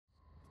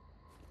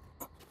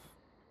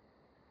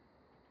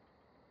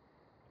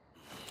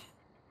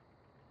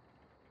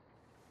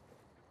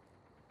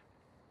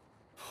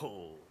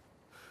ほう。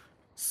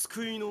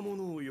救いの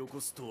者をよ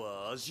こすと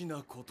は味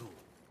なこと。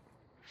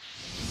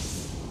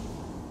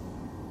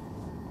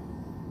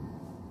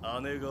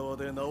姉川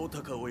で直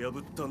高を破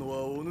ったの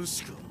はお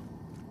主か。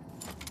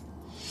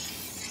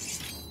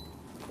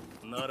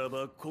なら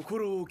ば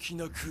心置き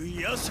なく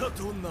夜叉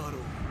となろ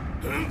う。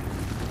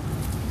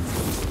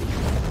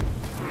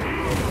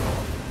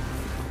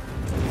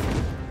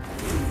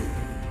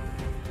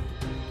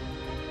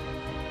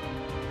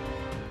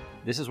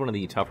This is one of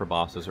the tougher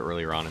bosses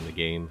earlier on in the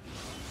game,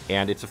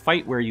 and it's a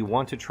fight where you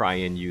want to try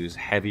and use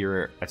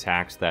heavier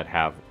attacks that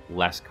have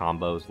less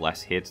combos,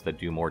 less hits that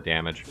do more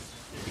damage,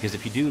 because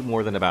if you do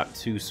more than about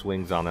 2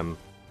 swings on him,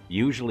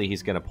 usually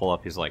he's going to pull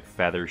up his like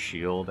feather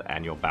shield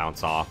and you'll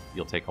bounce off,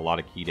 you'll take a lot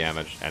of key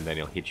damage, and then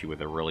he'll hit you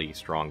with a really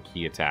strong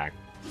key attack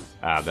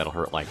that'll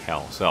hurt like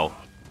hell. So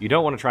you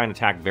don't want to try and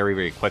attack very,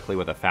 very quickly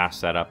with a fast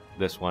setup.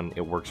 This one,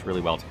 it works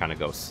really well to kind of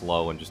go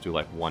slow and just do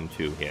like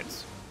 1-2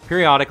 hits.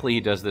 Periodically, he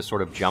does this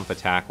sort of jump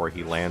attack where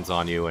he lands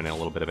on you in a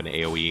little bit of an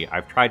AoE.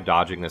 I've tried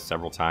dodging this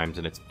several times,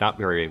 and it's not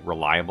very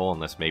reliable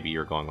unless maybe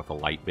you're going with a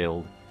light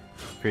build.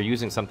 If you're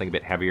using something a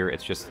bit heavier,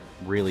 it's just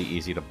really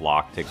easy to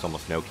block. Takes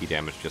almost no key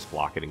damage, just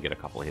block it and get a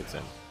couple of hits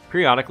in.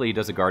 Periodically, he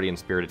does a Guardian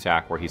Spirit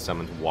attack where he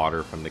summons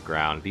water from the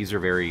ground. These are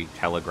very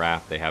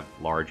telegraphed. They have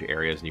large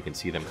areas, and you can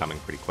see them coming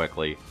pretty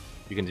quickly.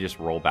 You can just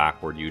roll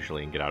backward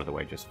usually and get out of the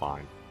way just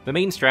fine. The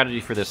main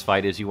strategy for this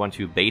fight is you want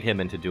to bait him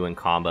into doing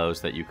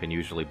combos that you can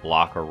usually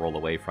block or roll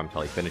away from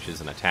till he finishes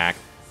an attack,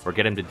 or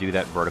get him to do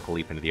that vertical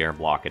leap into the air,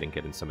 block it, and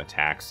get in some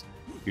attacks.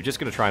 You're just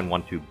going to try and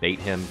want to bait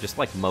him, just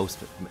like most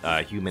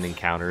human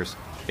encounters,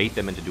 bait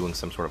them into doing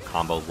some sort of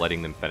combo,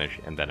 letting them finish,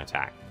 and then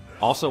attack.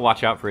 Also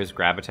watch out for his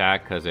grab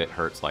attack, because it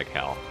hurts like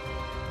hell.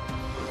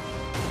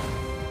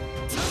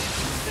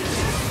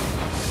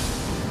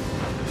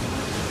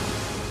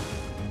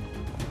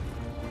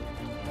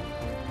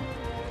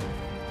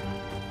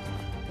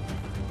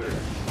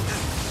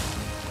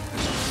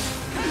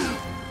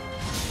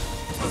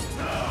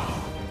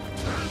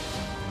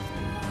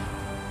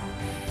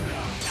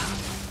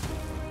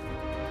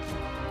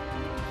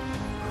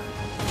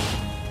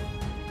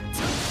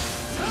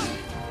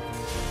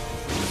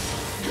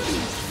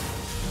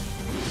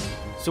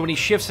 So when he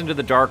shifts into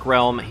the Dark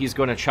Realm, he's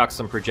going to chuck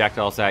some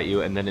projectiles at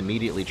you and then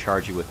immediately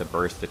charge you with a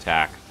burst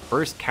attack.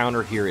 Burst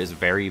counter here is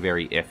very,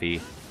 very iffy.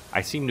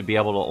 I seem to be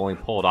able to only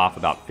pull it off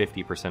about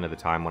 50% of the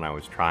time when I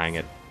was trying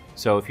it.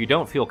 So if you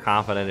don't feel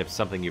confident, if it's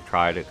something you've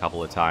tried a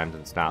couple of times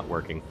and it's not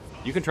working,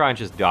 you can try and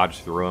just dodge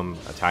through him,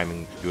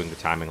 doing the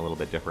timing a little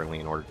bit differently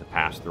in order to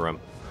pass through him,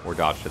 or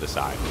dodge to the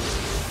side.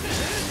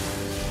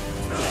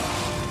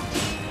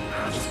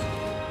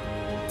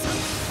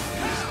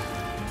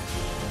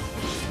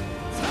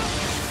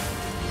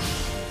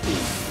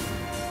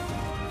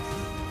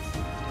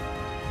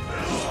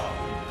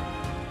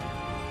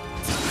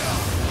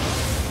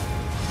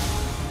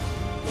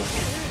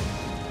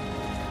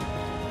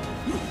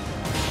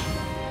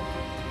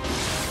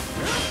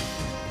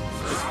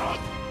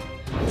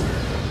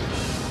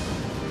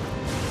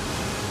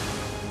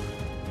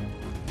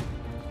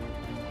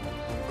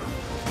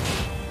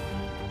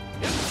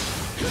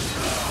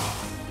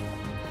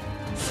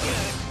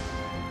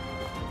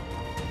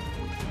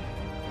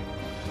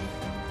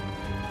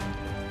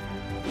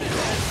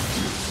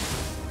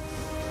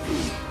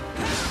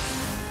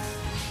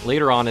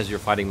 Later on, as you're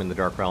fighting him in the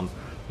Dark Realm,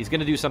 he's going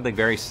to do something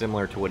very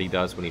similar to what he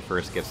does when he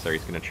first gets there.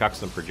 He's going to chuck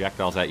some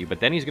projectiles at you, but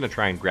then he's going to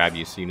try and grab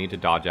you, so you need to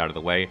dodge out of the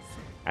way.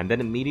 And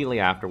then immediately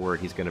afterward,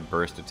 he's going to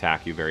burst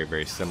attack you very,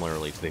 very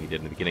similarly to what he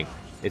did in the beginning.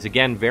 It's,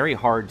 again, very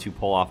hard to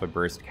pull off a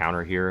burst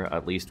counter here,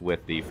 at least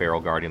with the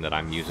Feral Guardian that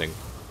I'm using.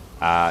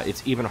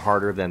 It's even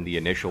harder than the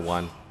initial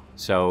one.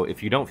 So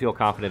if you don't feel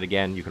confident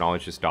again, you can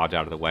always just dodge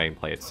out of the way and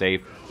play it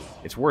safe.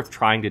 It's worth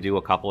trying to do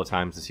a couple of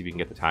times to see if you can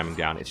get the timing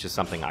down. It's just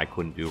something I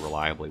couldn't do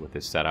reliably with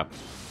this setup.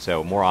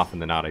 So more often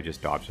than not, I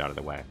just dodged out of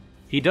the way.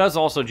 He does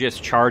also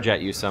just charge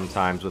at you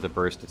sometimes with a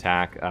burst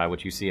attack,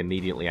 which you see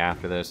immediately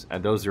after this.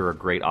 And those are a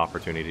great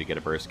opportunity to get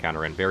a burst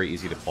counter in. Very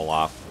easy to pull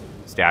off,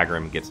 stagger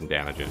him, and get some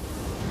damage in.